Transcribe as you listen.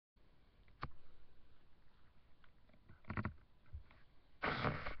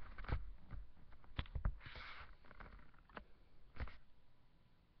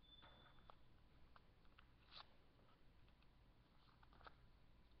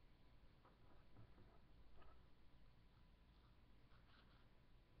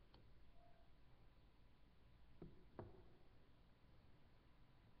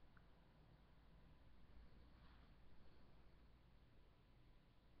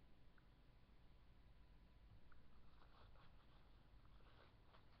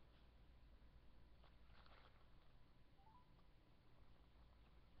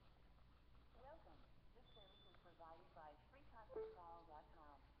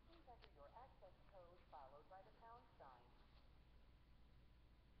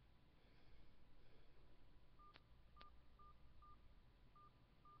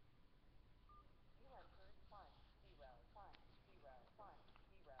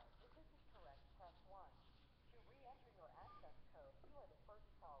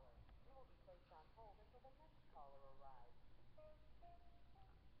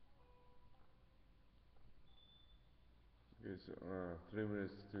It's 3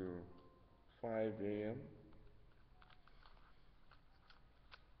 minutes to 5 a.m.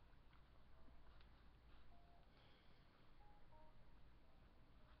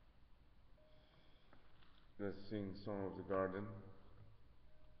 Let's sing Song of the Garden.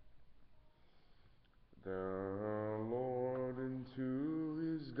 The Lord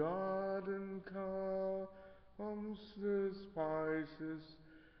into his garden comes, the spices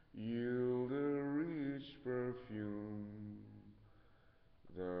yield a rich perfume.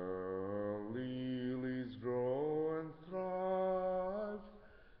 The lilies grow and thrive,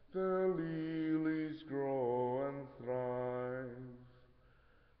 the lilies grow and thrive.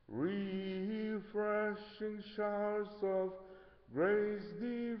 Refreshing showers of grace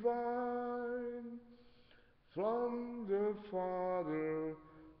divine from the Father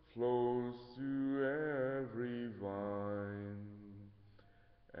flows to every vine,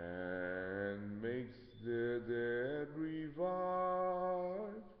 and makes the dead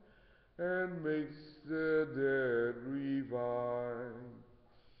revive, and makes the dead revive.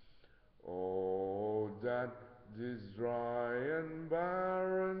 Oh, that this dry and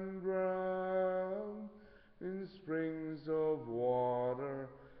barren ground in springs of water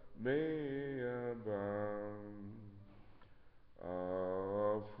may abound.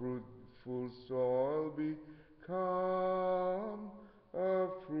 A fruitful soil become, a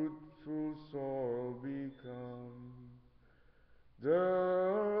fruitful soil become.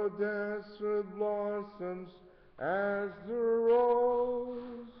 The desert blossoms as the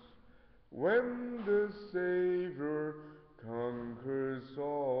rose, when the Savior conquers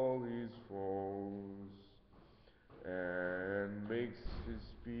all his foes, and makes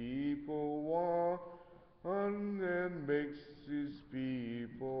his people one, and makes his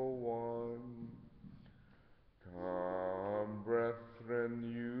people one. Come, brethren,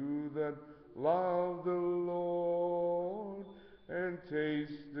 you that love the Lord, and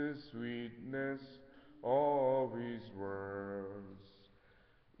taste the sweetness of his words.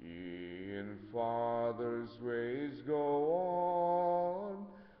 In Father's ways go on,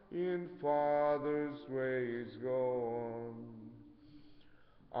 in Father's ways go on.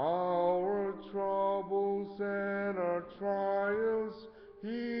 Our troubles and our trials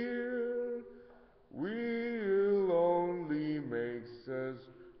here will only makes us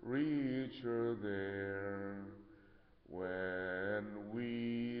richer there. When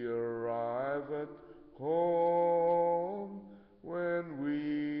we arrive at home, when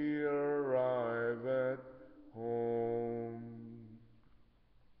we arrive at home.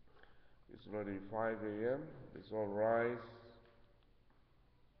 It's already 5 a.m. Let's all rise.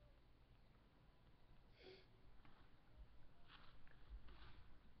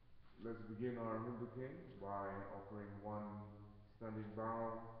 Let's begin our hymn bouquet by offering one standing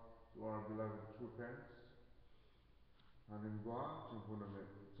bow to our beloved true parents. Haningwa, Champuname,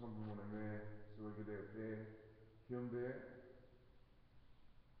 Suagide, Hyunde,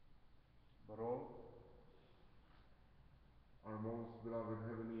 Baro, our most beloved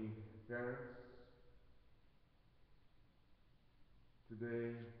heavenly parents. Today,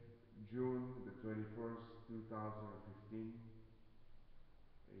 June the 21st, 2015,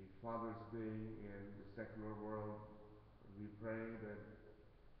 a Father's Day in the secular world. We pray that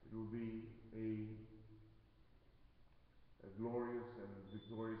it will be a glorious and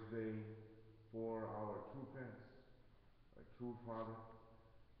victorious day for our true parents, a true Father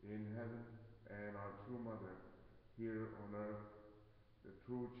in heaven and our true Mother here on earth, the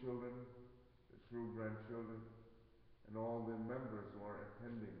true children, the true grandchildren, and all the members who are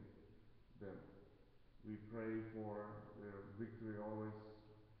attending them. We pray for their victory always,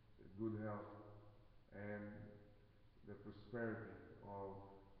 their good health, and the prosperity of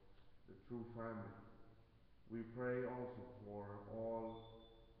the true family. We pray also for all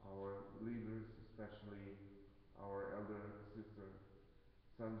our leaders, especially our elder sister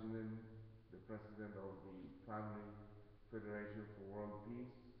Sanjanin, the president of the Family Federation for World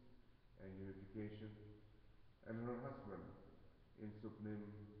Peace and Unification, and her husband, Insupnim,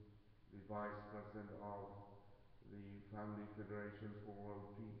 the vice president of the Family Federation for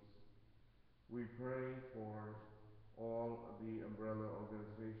World Peace. We pray for all the umbrella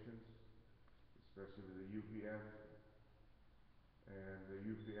organizations, especially the UPF and the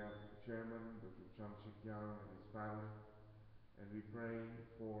UPF chairman, Dr. Chang Shik-yang and his family. And we pray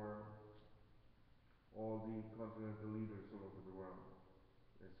for all the continental leaders all over the world,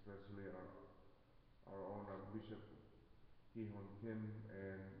 especially our own Archbishop Ki-hon Kim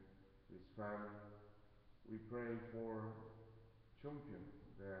and his family. We pray for Chungkyun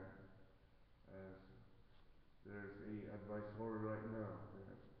that as there's a advisory right now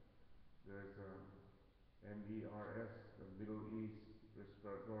that there's a MERS, the Middle East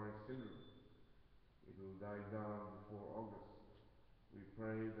respiratory syndrome. It will die down before August. We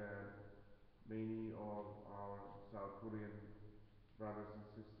pray that many of our South Korean brothers and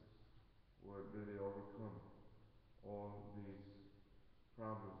sisters would really overcome all these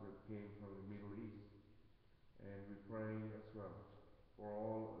problems that came from the Middle East. And we pray as well for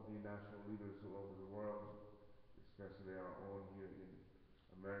all the national leaders all over the world, especially our own here in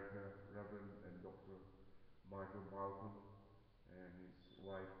America, Reverend and Dr. Michael Balcom and his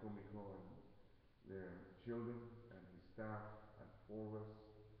wife Fumiko and their children and his staff at Forwest,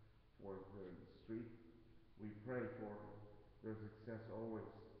 Fourth Street. We pray for their success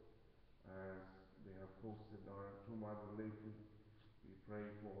always as they have posted our True Mother lately. We pray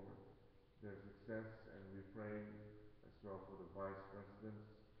for their success and we pray as well for the vice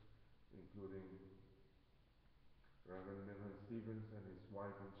presidents, including Reverend Milton Stevens and his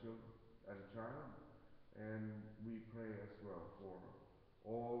wife and children and child. And we pray as well for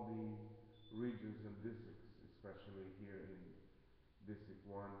all the regions and districts, especially here in District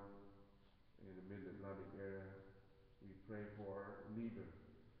 1 in the Mid-Atlantic area. We pray for our leader,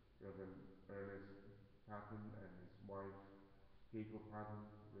 Reverend Ernest Patton and his wife, Keiko Patton,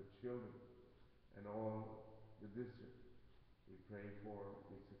 their children, and all the district. We pray for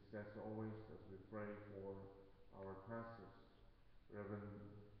the success always as we pray for our pastors, Reverend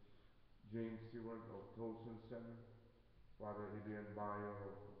James Stewart of Tolson Center, Father Adrian Bayo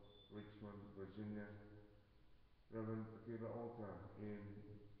of Richmond, Virginia, Reverend Akira Ota in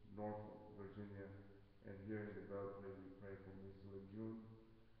Norfolk, Virginia, and here in the Beltway we pray for Miss Lejeune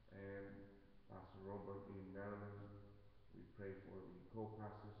and Pastor Robert in Maryland. We pray for the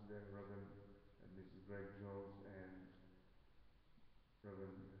co-pastors there, Reverend and Mrs. Greg Jones and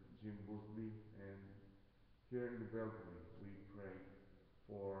Reverend Jim Boothby. And here in the Beltway we pray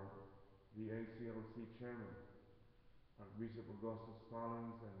for the ACLC chairman, Archbishop Augustus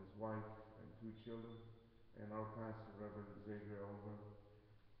Collins and his wife and two children, and our pastor, Reverend Zager Oliver,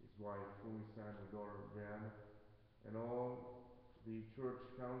 his wife Fumi and daughter Breanna, and all the church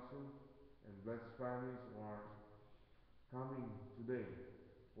council and blessed families who are coming today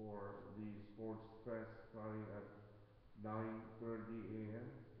for the sports fest starting at 9:30 a.m.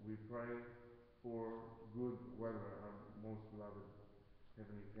 We pray for good weather, our most beloved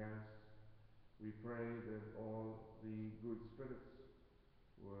heavenly parents. We pray that all the good spirits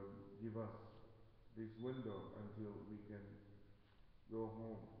would give us this window until we can go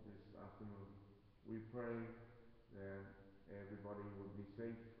home this afternoon. We pray that everybody would be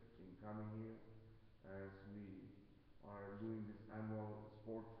safe in coming here as we are doing this annual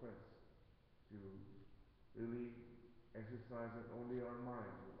sport fest to really exercise not only our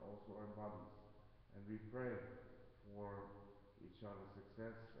minds but also our bodies. And we pray for each other's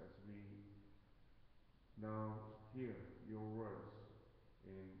success as we now hear your words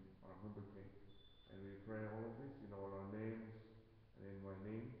in our hymn. And we pray all of this in all our names and in my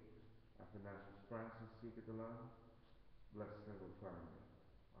name, Athanasius Francis C. Catalan, blessed Heavenly Family.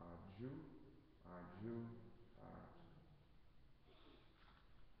 Adieu, adieu, adieu.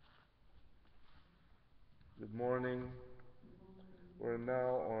 Good morning. We're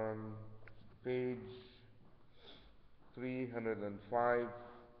now on page 305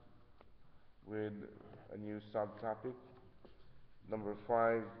 with a new subtopic. Number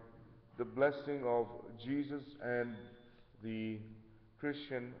 5, the blessing of Jesus and the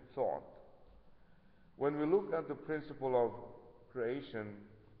Christian thought. When we look at the principle of creation,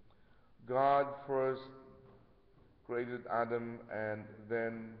 God first created Adam and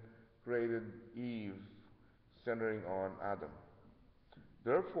then created Eve, centering on Adam.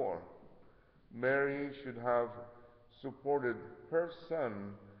 Therefore, Mary should have supported her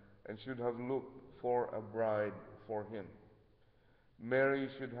son and should have looked for a bride for him. Mary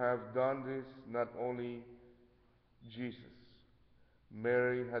should have done this, not only Jesus.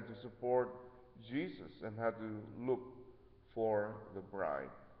 Mary had to support Jesus and had to look for the bride.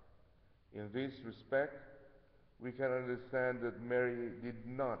 In this respect, we can understand that Mary did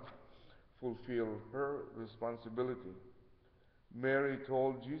not fulfill her responsibility. Mary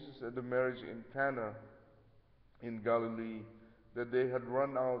told Jesus at the marriage in Cana in Galilee that they had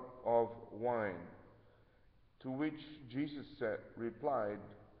run out of wine. To which Jesus replied,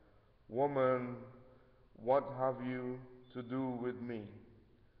 "Woman, what have you to do with me?"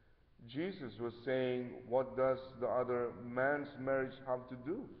 Jesus was saying, "What does the other man's marriage have to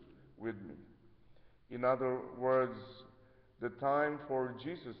do with me?" In other words, the time for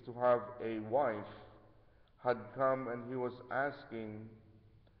Jesus to have a wife had come, and he was asking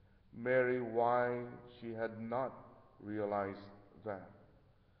Mary why she had not realized that.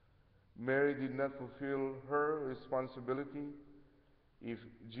 Mary did not fulfill her responsibility. If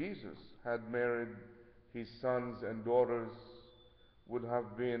Jesus had married, his sons and daughters would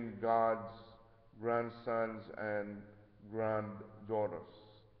have been God's grandsons and granddaughters.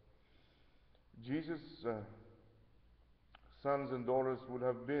 Jesus' sons and daughters would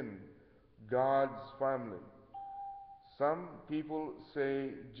have been God's family. Some people say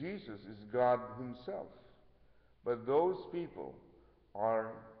Jesus is God himself, but those people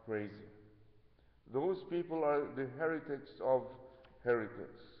are crazy. Those people are the heretics of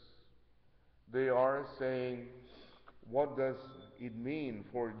heretics. They are saying, what does it mean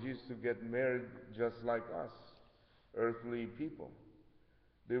for Jesus to get married just like us, earthly people?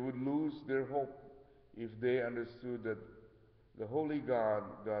 They would lose their hope if they understood that the Holy God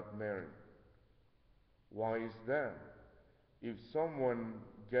got married. Why is that? If someone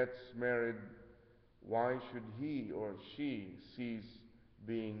gets married, why should he or she cease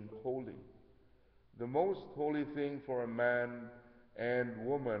being holy? The most holy thing for a man and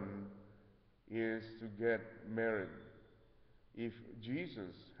woman is to get married. If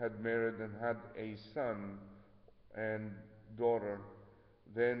Jesus had married and had a son and daughter,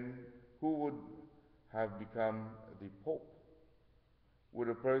 then who would have become the Pope? Would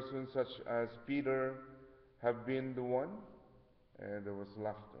a person such as Peter have been the one? And there was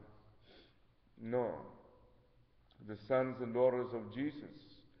laughter. No. The sons and daughters of Jesus,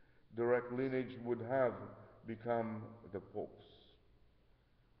 direct lineage, would have become the popes.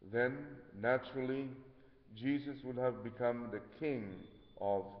 Then, naturally, Jesus would have become the king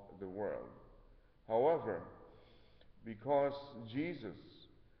of the world. However, because Jesus,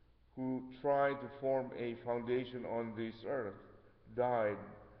 who tried to form a foundation on this earth, died,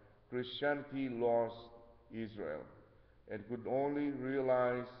 Christianity lost Israel and could only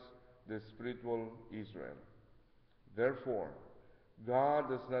realize the spiritual Israel. Therefore, God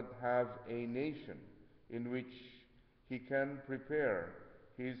does not have a nation in which he can prepare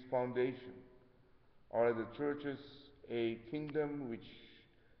his foundation. Are the churches a kingdom which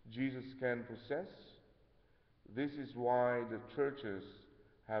Jesus can possess? This is why the churches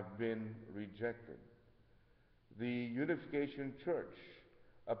have been rejected. The Unification Church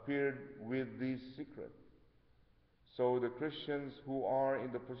appeared with this secret. So the Christians who are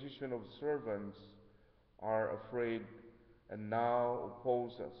in the position of servants are afraid and now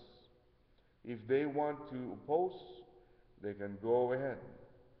oppose us. If they want to oppose, they can go ahead.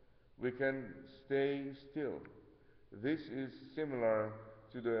 We can stay still. This is similar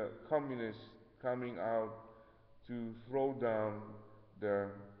to the communists coming out to throw down the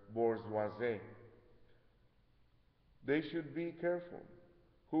bourgeoisie. They should be careful.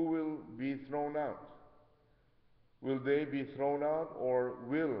 Who will be thrown out? Will they be thrown out, or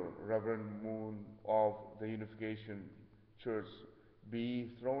will Reverend Moon of the Unification Church be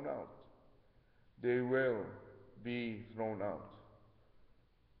thrown out? They will be thrown out.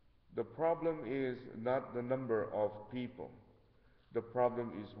 The problem is not the number of people. The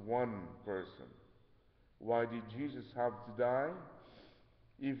problem is one person. Why did Jesus have to die?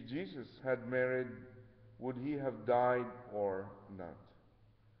 If Jesus had married, would he have died or not?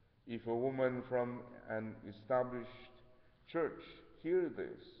 If a woman from an established church hears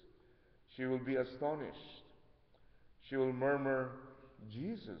this, she will be astonished. She will murmur,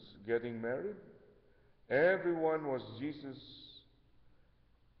 Jesus getting married? Everyone was Jesus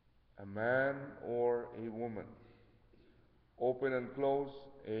a man or a woman? Open and close,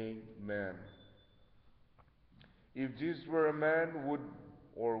 a man. If Jesus were a man, would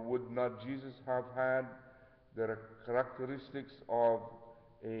or would not Jesus have had the characteristics of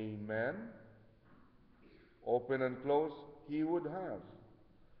a man? Open and close, he would have.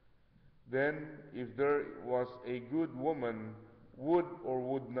 Then, if there was a good woman, would or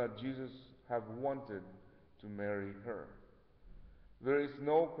would not Jesus have wanted to marry her? There is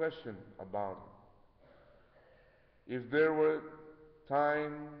no question about it.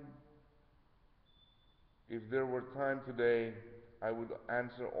 Time, if there were time today, I would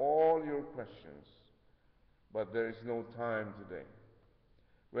answer all your questions. But there is no time today.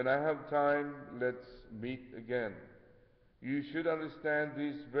 When I have time, let's meet again. You should understand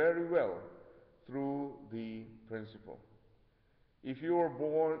this very well through the principle. If you were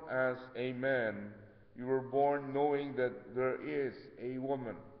born as a man, you were born knowing that there is a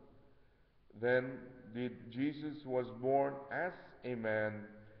woman. Then did Jesus was born as a man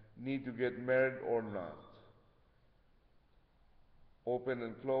need to get married or not? Open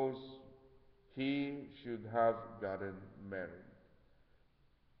and close, he should have gotten married.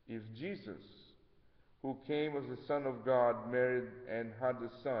 If Jesus, who came as the Son of God, married and had a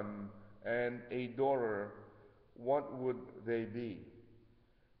son and a daughter, what would they be?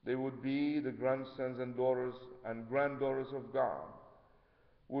 They would be the grandsons and daughters and granddaughters of God.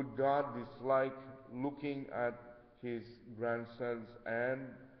 Would God dislike looking at his grandsons and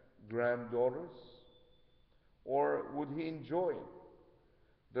granddaughters? Or would he enjoy it?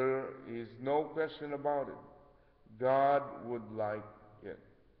 There is no question about it. God would like it.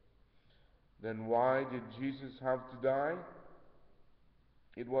 Then why did Jesus have to die?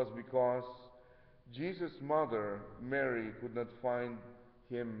 It was because Jesus' mother, Mary, could not find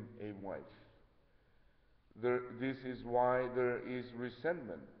him a wife. This is why there is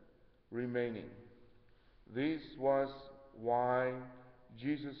resentment remaining. This was why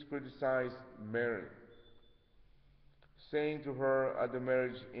Jesus criticized Mary, saying to her at the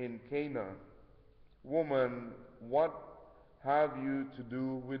marriage in Cana, "Woman, what have you to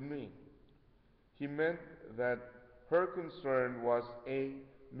do with me?" He meant that her concern was a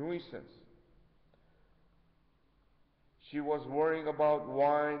nuisance. She was worrying about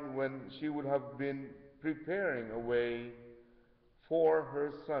wine when she would have been preparing a way for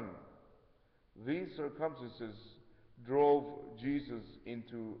her son. These circumstances drove Jesus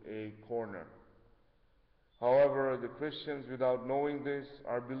into a corner. However, the Christians, without knowing this,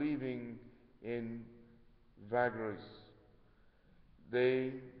 are believing in vagaries.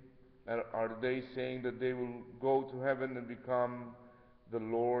 They are they saying that they will go to heaven and become the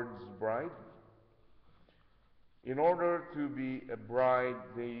Lord's bride? In order to be a bride,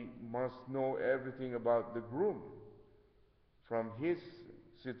 they must know everything about the groom, from his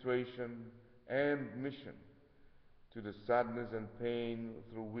situation and mission to the sadness and pain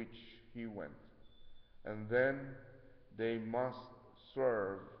through which he went. And then they must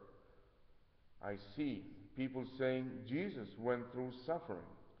serve. I see people saying Jesus went through suffering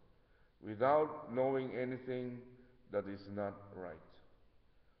without knowing anything that is not right.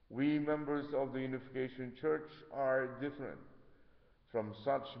 We members of the Unification Church are different from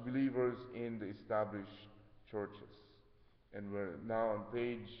such believers in the established churches. And we're now on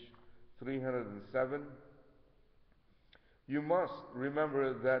page 307. You must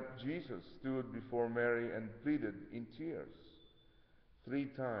remember that Jesus stood before Mary and pleaded in tears 3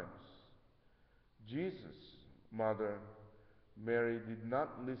 times. Jesus' mother, Mary, did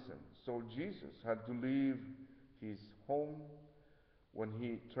not listen, so Jesus had to leave his home when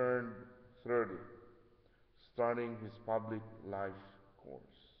he turned 30, starting his public life course.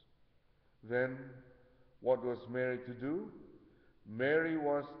 Then, what was Mary to do? Mary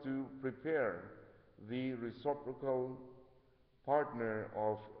was to prepare the reciprocal partner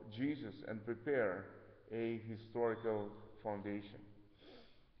of Jesus and prepare a historical foundation.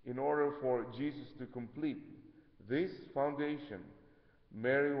 In order for Jesus to complete this foundation,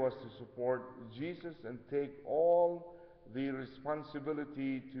 Mary was to support Jesus and take all the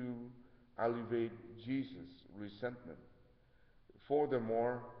responsibility to alleviate Jesus' resentment.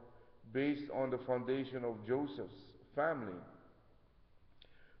 Furthermore, based on the foundation of Joseph's family,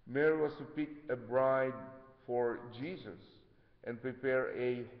 Mary was to pick a bride for Jesus and prepare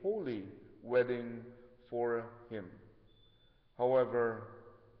a holy wedding for him. However,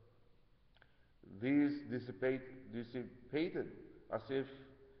 these dissipated as if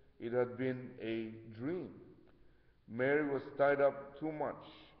it had been a dream. Mary was tied up too much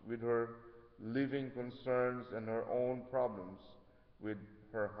with her living concerns and her own problems with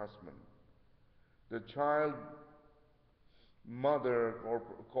her husband. The child mother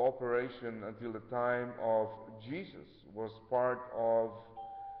cooperation until the time of Jesus was part of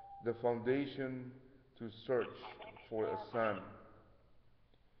the foundation to search for a son.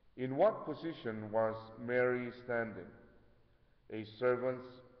 In what position was Mary standing? A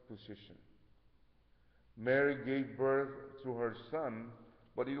servant's position. Mary gave birth to her son,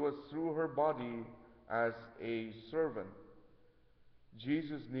 but it was through her body as a servant.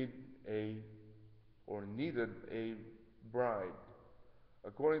 Jesus needed a bride.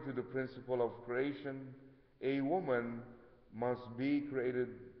 According to the principle of creation, a woman must be created.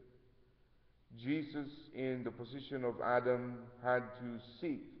 Jesus, in the position of Adam, had to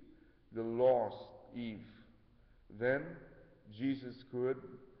seek the lost Eve. Then Jesus could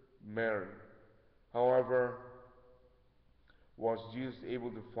marry. However, was Jesus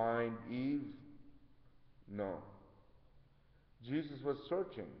able to find Eve? No. Jesus was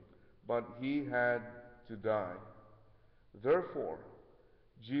searching, but he had to die. Therefore,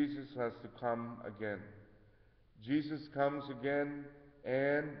 Jesus has to come again. Jesus comes again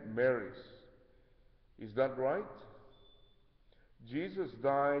and marries. Is that right? Jesus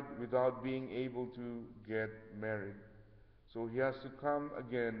died without being able to get married. So he has to come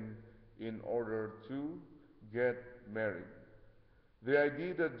again in order to get married. The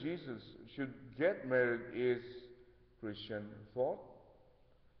idea that Jesus should get married is Christian thought.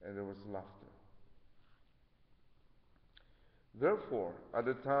 and there was laughter. Therefore, at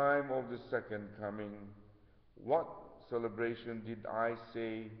the time of the second coming, what celebration did I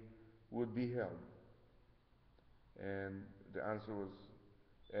say would be held? And the answer was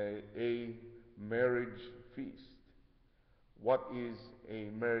a marriage feast. What is a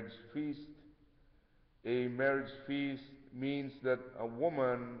marriage feast? A marriage feast means that a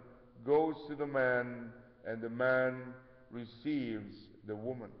woman goes to the man and the man receives the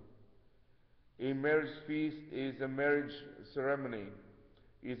woman. A marriage feast is a marriage ceremony.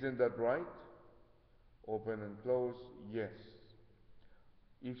 Isn't that right? Open and close, yes.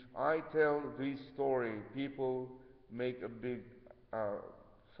 If I tell this story, people make a big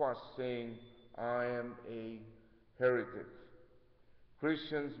fuss saying, I am a heretic.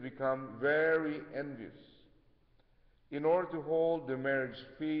 Christians become very envious. In order to hold the marriage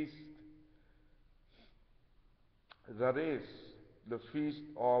feast, that is, the feast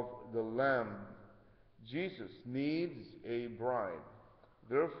of the Lamb, Jesus needs a bride.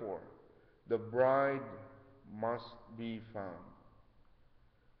 Therefore, the bride must be found.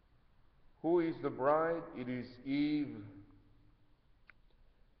 Who is the bride? It is Eve.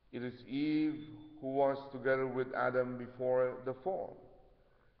 It is Eve who was together with Adam before the fall.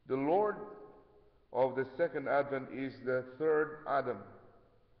 The Lord of the second advent is the third Adam.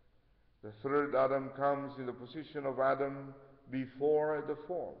 The third Adam comes in the position of Adam before the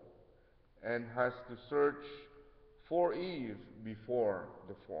fall and has to search for Eve before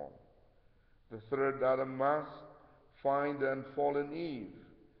the fall. The third Adam must find the unfallen Eve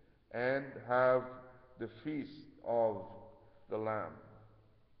and have the feast of the Lamb.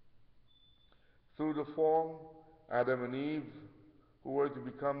 Through the fall, Adam and Eve, who were to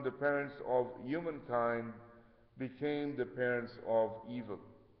become the parents of humankind, became the parents of evil.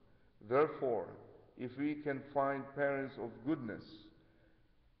 Therefore, if we can find parents of goodness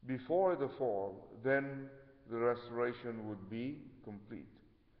before the fall, then the restoration would be complete.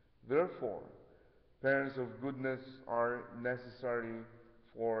 Therefore, parents of goodness are necessary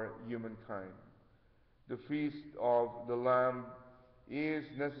for humankind. The feast of the Lamb is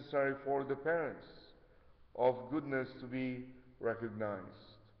necessary for the parents of goodness to be recognized.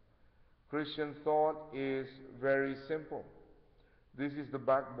 Christian thought is very simple. This is the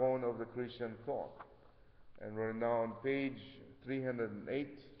backbone of the Christian thought. And we're now on page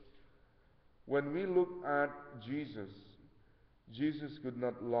 308. When we look at Jesus, Jesus could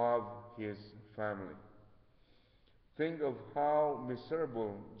not love his family. Think of how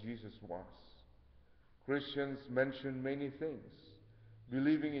miserable Jesus was. Christians mention many things,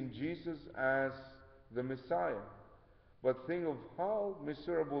 believing in Jesus as the Messiah. But think of how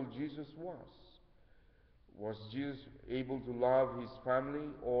miserable Jesus was. Was Jesus able to love his family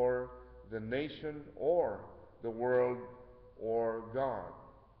or the nation or the world or God?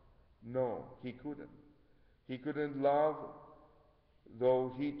 No, he couldn't. He couldn't love,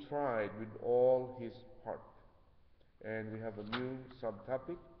 though he tried with all his heart. And we have a new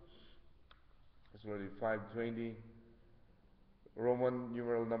subtopic. It's already 5:20. Roman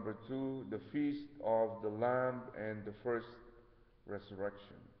numeral number 2, the feast of the Lamb and the first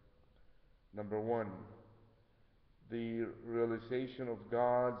resurrection. Number 1, the realization of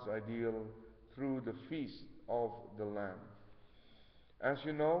God's ideal through the feast of the Lamb. As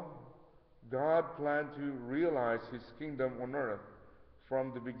you know, God planned to realize his kingdom on earth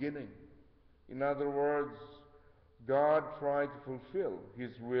from the beginning. In other words, God tried to fulfill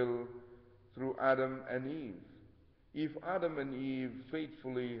his will through Adam and Eve. If Adam and Eve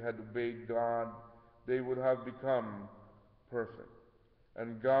faithfully had obeyed God, they would have become perfect,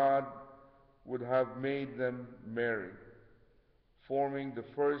 and God would have made them marry, forming the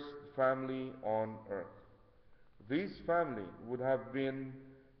first family on earth. This family would have been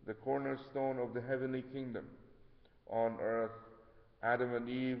the cornerstone of the heavenly kingdom. On earth, Adam and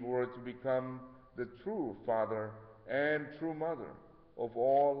Eve were to become the true father and true mother of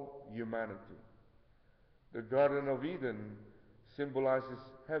all humanity. The Garden of Eden symbolizes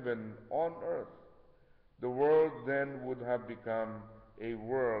heaven on earth. The world then would have become a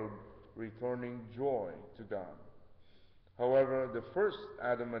world returning joy to God. However, the first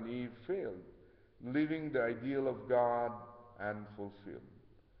Adam and Eve failed, living the ideal of God unfulfilled.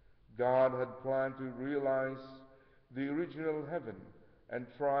 God had planned to realize the original heaven and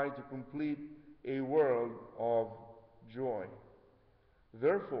try to complete a world of joy.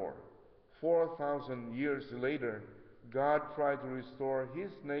 Therefore, 4,000 years later, God tried to restore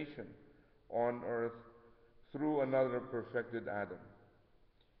his nation on earth through another perfected Adam.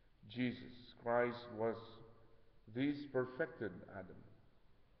 Jesus Christ was this perfected Adam.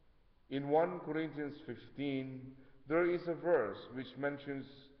 In 1 Corinthians 15, there is a verse which mentions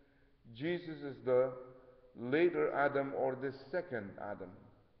Jesus is the later Adam or the second Adam.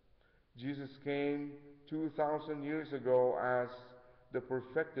 Jesus came 2,000 years ago as the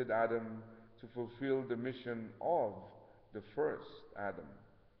perfected Adam to fulfill the mission of the first Adam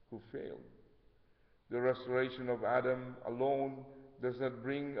who failed. The restoration of Adam alone does not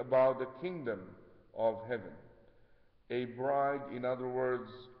bring about the kingdom of heaven. A bride, in other words,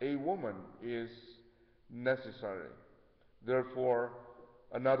 a woman, is necessary. Therefore,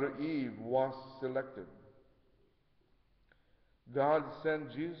 another Eve was selected. God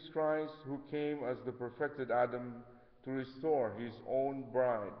sent Jesus Christ, who came as the perfected Adam, to restore his own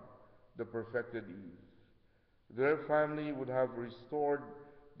bride, the perfected Eve. Their family would have restored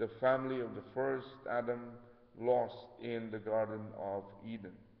the family of the first Adam lost in the Garden of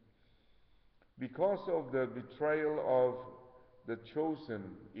Eden. Because of the betrayal of the chosen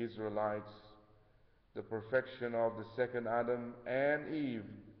Israelites, the perfection of the second Adam and Eve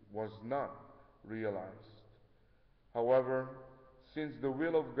was not realized. However, since the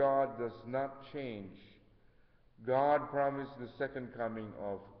will of God does not change, God promised the second coming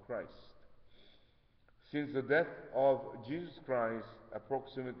of Christ. Since the death of Jesus Christ,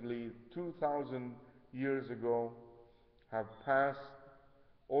 approximately 2,000 years ago, have passed,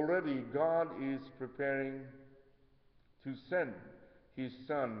 already God is preparing to send his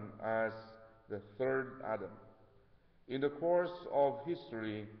Son as the third Adam. In the course of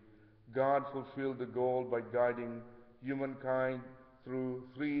history, God fulfilled the goal by guiding humankind through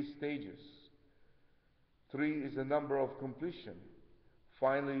 3 stages. 3 is the number of completion.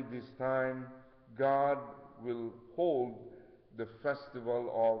 Finally, this time, God will hold the festival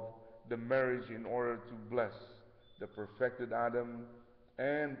of the marriage in order to bless the perfected Adam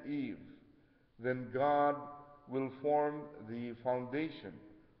and Eve. Then God will form the foundation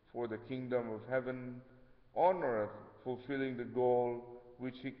for the kingdom of heaven on earth, fulfilling the goal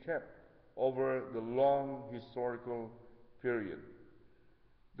which he kept over the long historical period.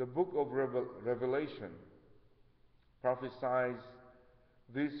 The book of Revelation prophesies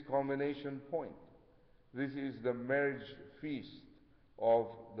this culmination point. This is the marriage feast of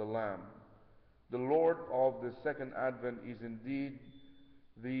the Lamb. The Lord of the second advent is indeed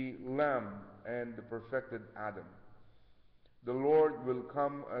the Lamb and the perfected Adam. The Lord will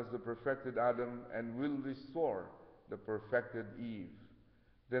come as the perfected Adam and will restore the perfected Eve.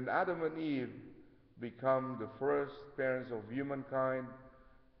 Then Adam and Eve become the first parents of humankind,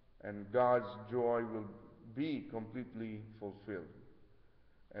 and God's joy will be completely fulfilled.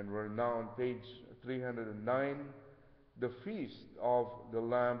 And we're now on page 309. The feast of the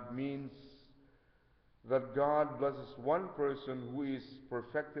Lamb means that God blesses one person who is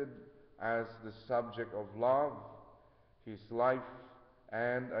perfected as the subject of love, his life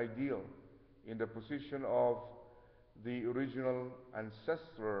and ideal, in the position of the original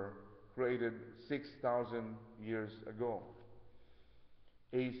ancestor created 6,000 years ago.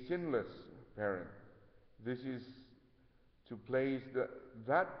 A sinless parent. This is to place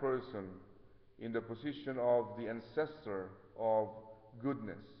that person in the position of the ancestor of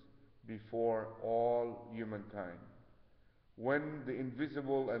goodness before all humankind. When the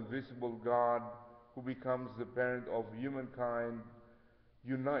invisible and visible God, who becomes the parent of humankind,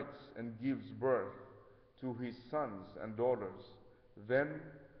 unites and gives birth to his sons and daughters, then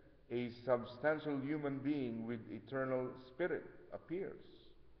a substantial human being with eternal spirit appears.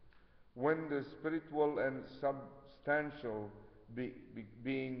 When the spiritual and substantial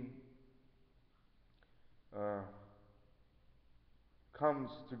being comes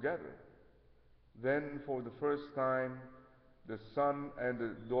together, then for the first time the son and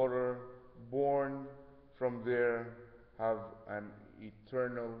the daughter born from there have an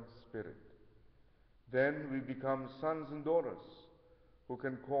eternal spirit. Then we become sons and daughters who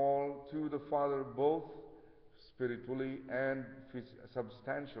can call to the Father both spiritually and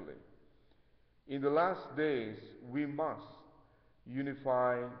substantially. In the last days, we must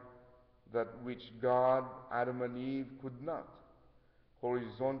unify that which God, Adam and Eve could not,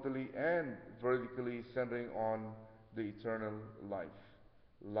 horizontally and vertically, centering on the eternal life,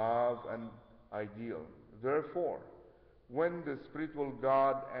 love and ideal. Therefore, when the spiritual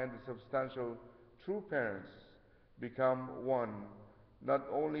God and the substantial true parents become one, not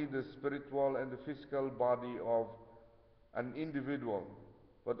only the spiritual and the physical body of an individual,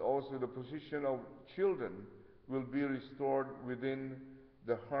 but also the position of children will be restored within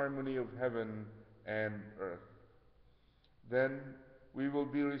the harmony of heaven and earth. Then we will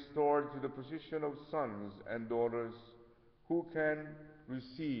be restored to the position of sons and daughters who can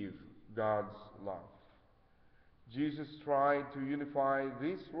receive God's love. Jesus tried to unify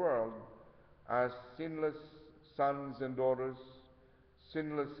this world as sinless sons and daughters,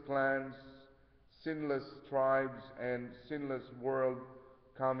 sinless clans, sinless tribes, and sinless world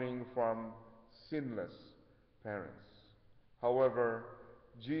coming from sinless parents. However,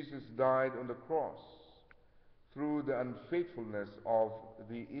 Jesus died on the cross through the unfaithfulness of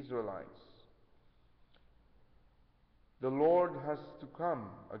the Israelites. The Lord has to come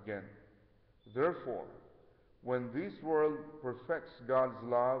again. Therefore, when this world perfects God's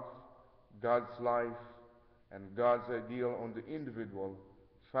love, God's life, and God's ideal on the individual,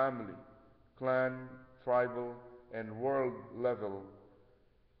 family, clan, tribal, and world level,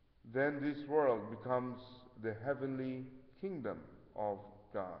 then this world becomes the heavenly kingdom of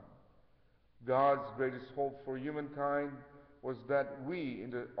God. God's greatest hope for humankind was that we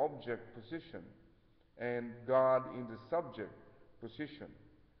in the object position and God in the subject position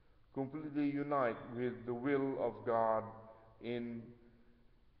completely unite with the will of God in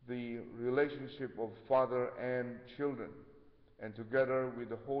the relationship of father and children, and together with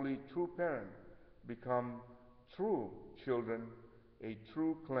the holy true parent become true children, a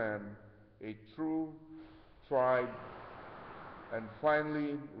true clan, a true tribe, and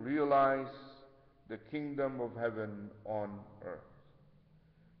finally realize the kingdom of heaven on earth.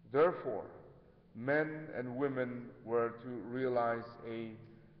 Therefore, men and women were to realize a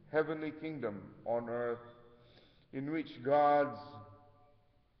heavenly kingdom on earth in which God's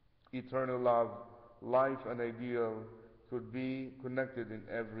eternal love, life, and ideal could be connected in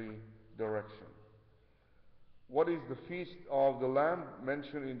every direction. What is the Feast of the Lamb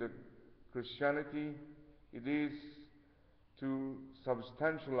mentioned in the Christianity? It is to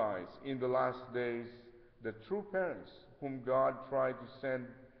substantialize in the last days the true parents whom God tried to send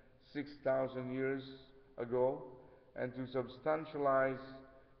 6,000 years ago, and to substantialize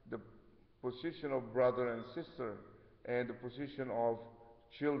the position of brother and sister and the position of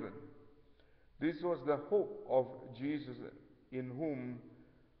children. This was the hope of Jesus in whom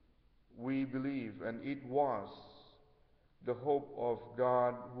we believe, and it was the hope of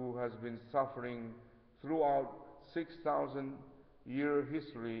God who has been suffering throughout 6,000 year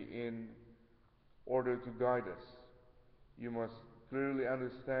history in order to guide us. You must clearly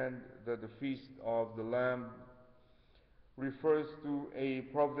understand that the Feast of the Lamb refers to a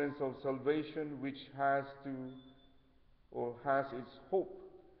providence of salvation which has its hope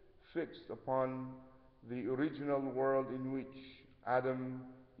fixed upon the original world in which Adam,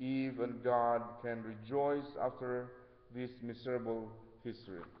 Eve, and God can rejoice after this miserable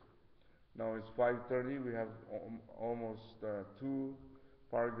history. Now it's 5:30. We have almost two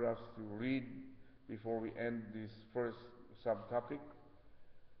paragraphs to read before we end this first subtopic.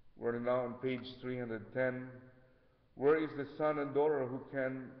 We're now on page 310. Where is the son and daughter who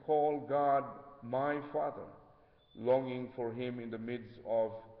can call God my Father, longing for him in the midst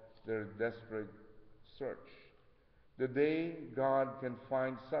of their desperate search? The day God can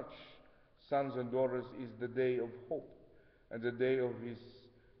find such sons and daughters is the day of hope and the day of his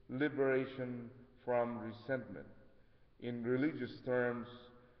liberation from resentment. In religious terms,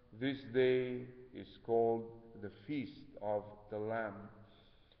 this day is called the Feast of the Lamb.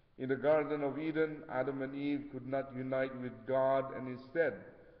 In the Garden of Eden, Adam and Eve could not unite with God and instead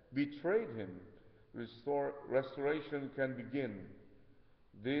betrayed him. Restoration can begin.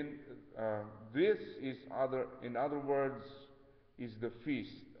 Then, this is in other words, is the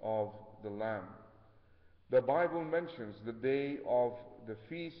Feast of the Lamb. The Bible mentions the day of the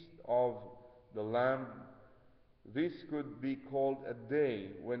Feast of the Lamb. This could be called a day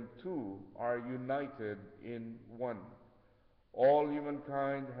when two are united in one. All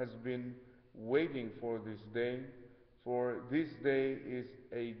humankind has been waiting for this day, for this day is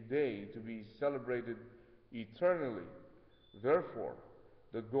a day to be celebrated eternally. Therefore,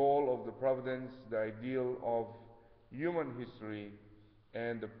 the goal of the providence, the ideal of human history,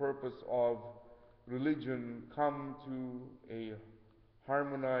 and the purpose of religion come to a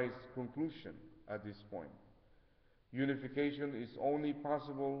harmonized conclusion at this point. Unification is only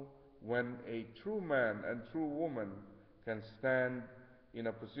possible when a true man and true woman can stand in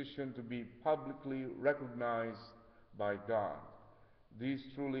a position to be publicly recognized by God. This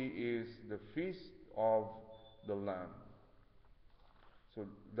truly is the Feast of the Lamb. So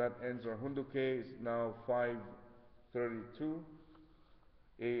that ends our Hunduke. It's now 5:32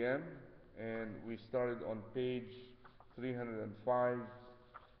 a.m. and we started on page 305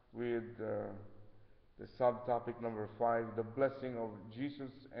 with the subtopic number 5, the blessing of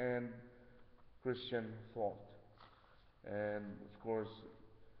Jesus and Christian thought. And of course,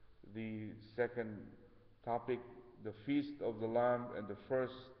 the second topic, the Feast of the Lamb and the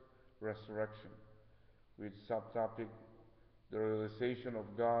first resurrection, with subtopic, the realization of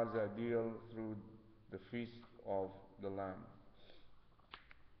God's ideal through the Feast of the Lamb.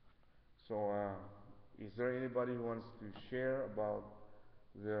 So, is there anybody who wants to share about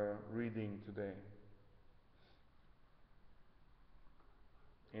the reading today?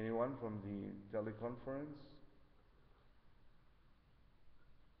 Anyone from the teleconference?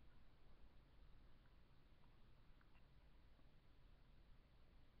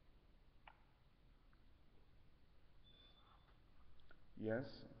 Yes.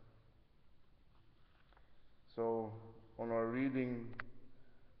 So, on our reading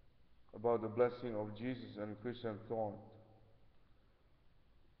about the blessing of Jesus and Christian thought,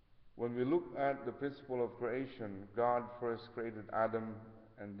 when we look at the principle of creation, God first created Adam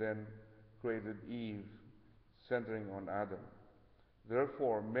and then created Eve, centering on Adam.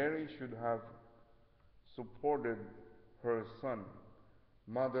 Therefore, Mary should have supported her son,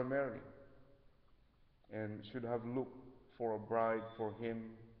 Mother Mary, and should have looked for a bride for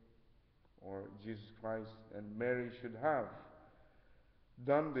him, or Jesus Christ, and Mary should have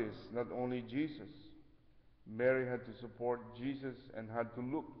done this. Not only Jesus, Mary had to support Jesus and had to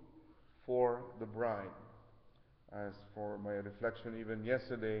look for the bride. As for my reflection, even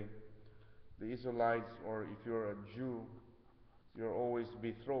yesterday, the Israelites, or if you're a Jew, you're always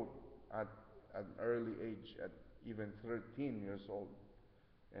betrothed at an early age, at even 13 years old.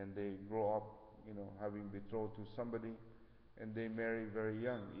 And they grow up, having betrothed to somebody, and they marry very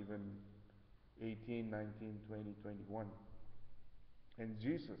young, even 18, 19, 20, 21. And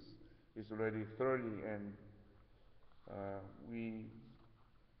Jesus is already 30, and we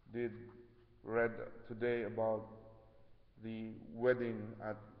did read today about the wedding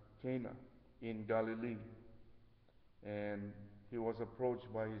at Cana in Galilee, and he was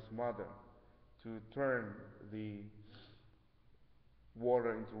approached by his mother to turn the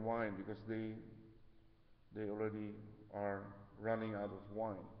water into wine because they already are running out of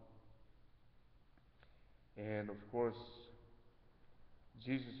wine. And of course,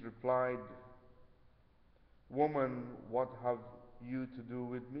 Jesus replied, "Woman, what have you to do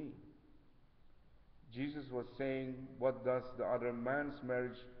with me?" Jesus was saying, "What does the other man's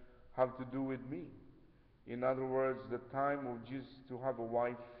marriage have to do with me?" In other words, the time of Jesus to have a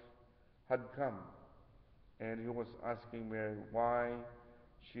wife had come, and he was asking Mary why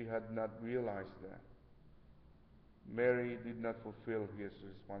she had not realized that. Mary did not fulfill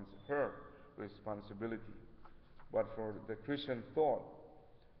her responsibility. But for the Christian thought,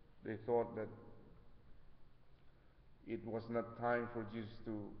 they thought that it was not time for Jesus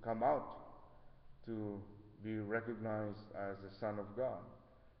to come out to be recognized as the Son of God.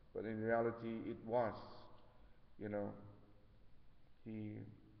 But in reality, it was. You know, he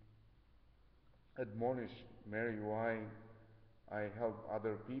admonished Mary why I help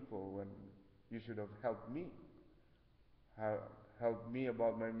other people when you should have helped me. Helped me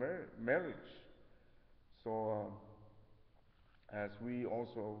about my marriage. So, as we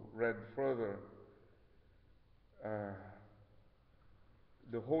also read further, uh,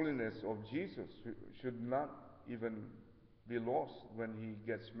 the holiness of Jesus should not even be lost when he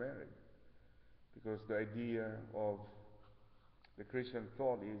gets married. Because the idea of the Christian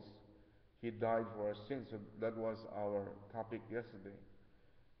thought is he died for our sins. So that was our topic yesterday.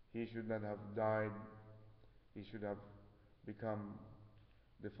 He should not have died. He should have become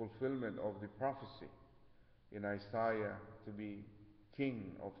the fulfillment of the prophecy in Isaiah to be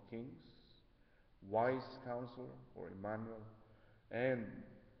King of Kings, wise counselor, or Emmanuel, and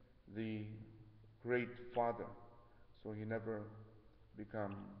the great Father. So he never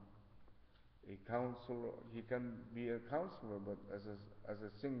become a counselor. He can be a counselor, but as a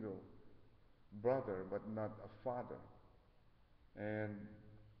single brother, but not a father. And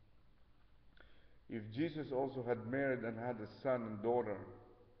if Jesus also had married and had a son and daughter,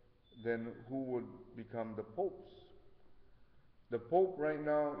 then who would become the popes? The pope right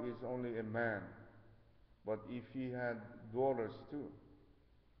now is only a man, but if he had daughters too,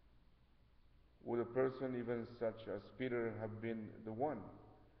 would a person even such as Peter have been the one?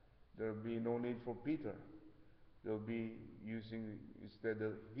 There will be no need for Peter. They'll be using instead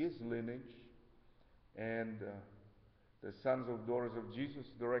of his lineage, and the sons of daughters of Jesus,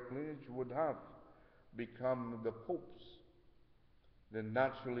 direct lineage, would have become the popes. Then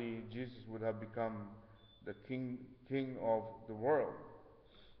naturally Jesus would have become the king of the world,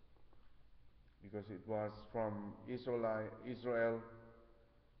 because it was from Israel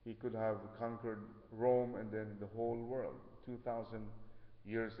he could have conquered Rome and then the whole world 2,000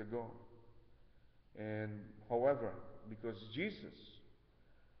 years ago. And however, because Jesus,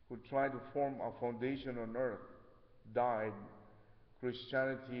 who tried to form a foundation on earth, died,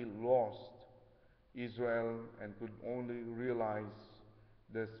 Christianity lost Israel and could only realize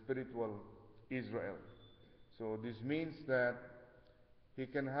the spiritual Israel. So this means that he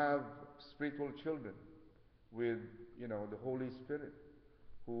can have spiritual children with, the Holy Spirit,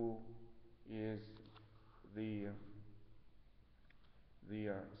 who is the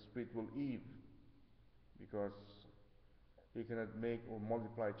spiritual Eve, because he cannot make or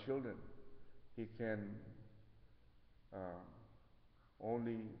multiply children. He can uh,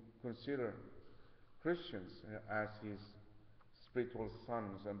 only consider Christians as his spiritual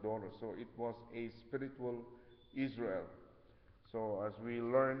sons and daughters. So it was a spiritual Israel. So as we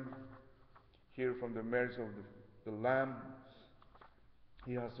learn here from the marriage of the Lamb,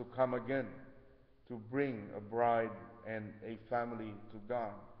 he has to come again to bring a bride and a family to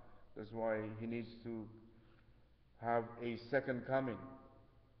God. That's why he needs to have a second coming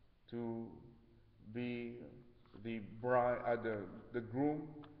to be the bride, the groom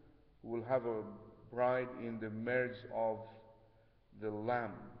who will have a bride in the marriage of the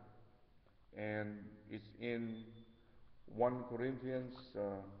Lamb. And it's in 1 Corinthians,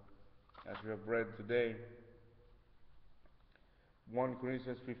 as we have read today, 1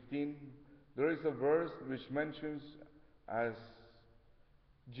 Corinthians 15, there is a verse which mentions as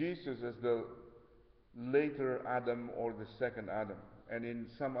Jesus as the later Adam or the second Adam. And in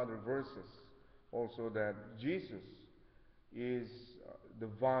some other verses also that Jesus is the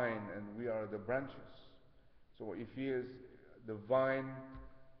vine and we are the branches. So if he is the vine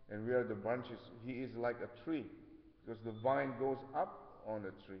and we are the branches, he is like a tree, because the vine goes up on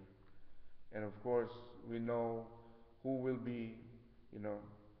a tree. And of course, we know who will be, you know,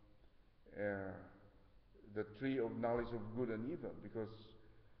 uh, the tree of knowledge of good and evil, because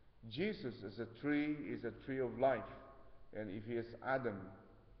Jesus as a tree is a tree of life. And if he is Adam,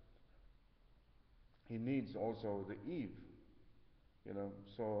 he needs also the Eve,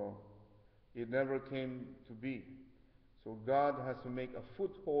 so it never came to be. So God has to make a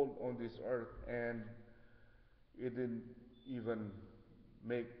foothold on this earth, and it didn't even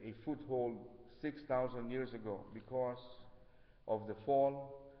make a foothold 6,000 years ago because of the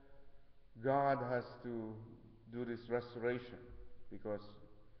fall. God has to do this restoration, because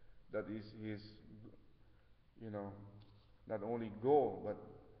that is his, not only goal, but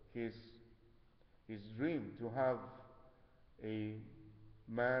his dream to have a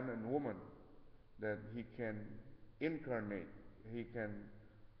man and woman that he can incarnate. He can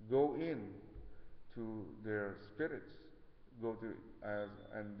go in to their spirits, go to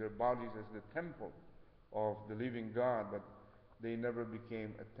and their bodies as the temple of the living God, but they never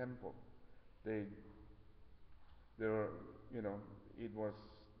became a temple. They were, it was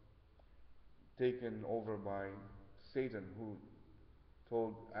taken over by Satan, who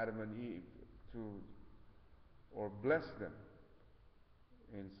told Adam and Eve to, or bless them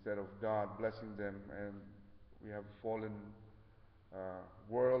instead of God blessing them. And we have fallen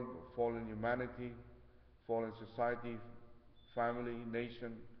world, fallen humanity, fallen society, family,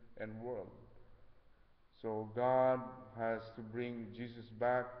 nation, and world. So God has to bring Jesus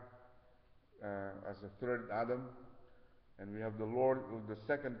back as a third Adam, and we have the Lord with the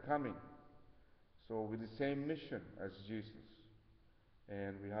second coming. So with the same mission as Jesus.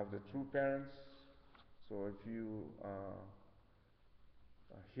 And we have the true parents. So if you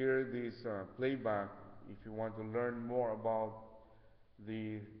hear this playback, if you want to learn more about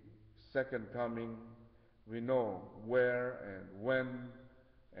the second coming, we know where and when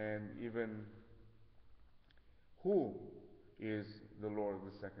and even who is the Lord of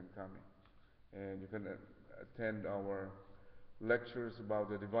the second coming. And you can attend our lectures about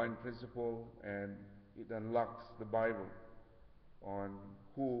the divine principle, and it unlocks the Bible on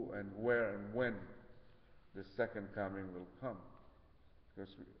who and where and when the second coming will come.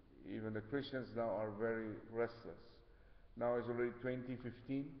 Because even the Christians now are very restless. Now it's already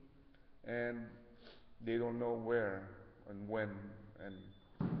 2015, and they don't know where and when and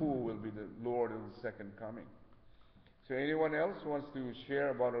who will be the Lord of the second coming. So anyone else wants to share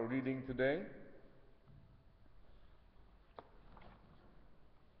about our reading today?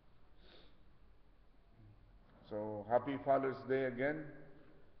 So happy Father's Day again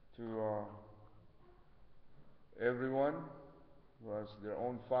to everyone who has their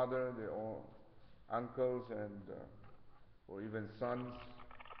own father, their own uncles, and or even sons.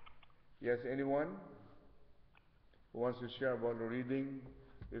 Yes, anyone who wants to share about the reading?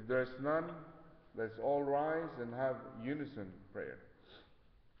 If there's none, let's all rise and have unison prayer.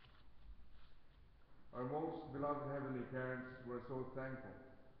 Our most beloved Heavenly Parents, we're so thankful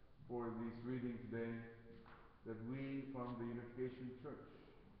for this reading today, that we from the Unification Church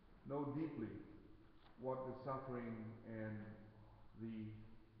know deeply what the suffering and the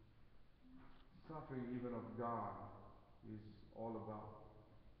suffering even of God is all about.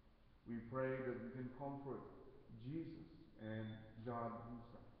 We pray that we can comfort Jesus and God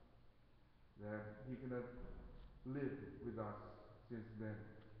Himself, that He cannot live with us since then.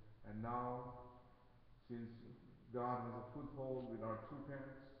 And now, since God has a foothold with our true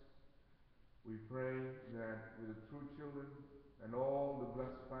parents, we pray that with the true children and all the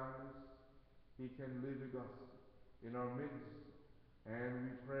blessed families, He can live with us in our midst. And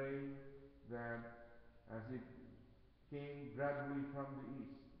we pray that as He came gradually from the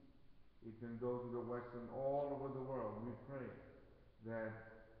east, it can go to the west and all over the world. We pray that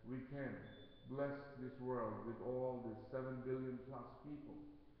we can bless this world with all the 7 billion plus people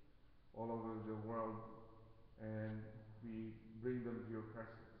all over the world, and we bring them to your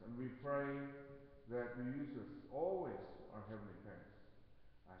presence. And we pray that you use us always, our Heavenly Parents,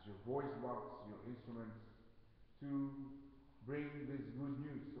 as your voice box, your instruments, to bring this good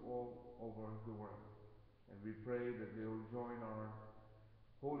news to all over the world. And we pray that they will join our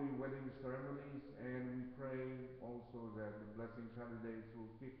holy wedding ceremonies, and we pray also that the blessing candidates will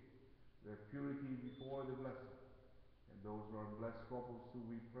keep their purity before the blessing. And those who are blessed couples too,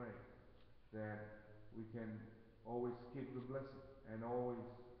 we pray that we can always keep the blessing and always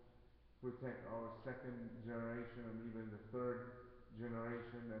protect our second generation and even the third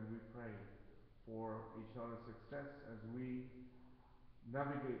generation. And we pray for each other's success as we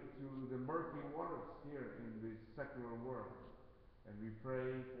navigate through the murky waters here in this secular world. And we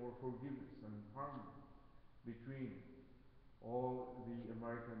pray for forgiveness and harmony between all the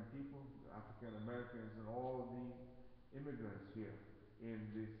American people, the African Americans, and all the immigrants here in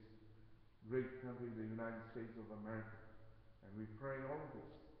this great country, the United States of America. And we pray all of this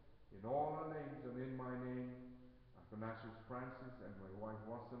in all our names and in my name, Athanasius Francis and my wife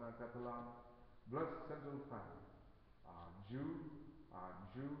Wasana Catalan, blessed central family, Aju,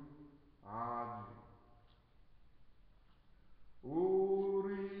 Aju, Aju.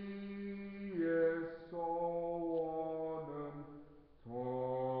 Uri esonen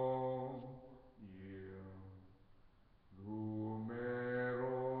tom il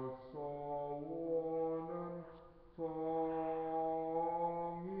numeros sonen tom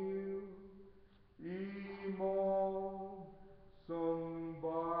il imam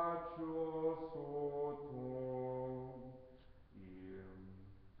sambacho sotom il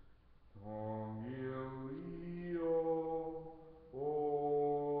tom il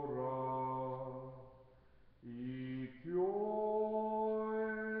ora itioe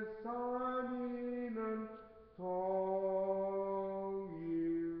saninen tongil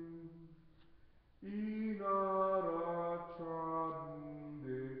inara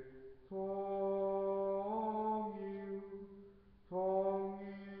chande tongil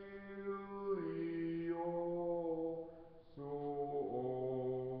io so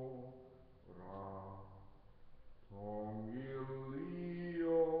ora tongilio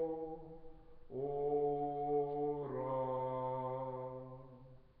ora.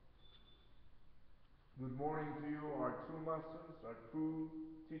 Good morning to you, our true masters, our true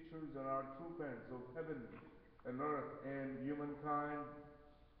teachers, and our true parents of heaven and earth and humankind.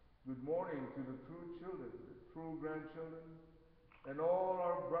 Good morning to the true children, the true grandchildren, and all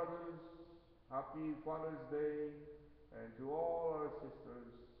our brothers. Happy Father's Day, and to all our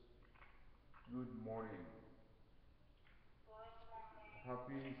sisters, good morning.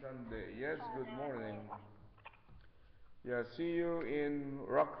 Happy Sunday. Yes, good morning. Yeah, see you in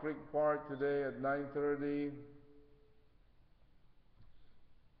Rock Creek Park today at 9:30.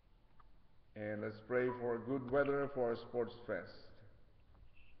 And let's pray for good weather for our sports fest.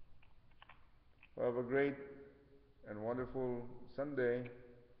 Have a great and wonderful Sunday,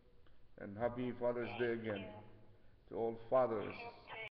 and happy Father's Day again to all fathers.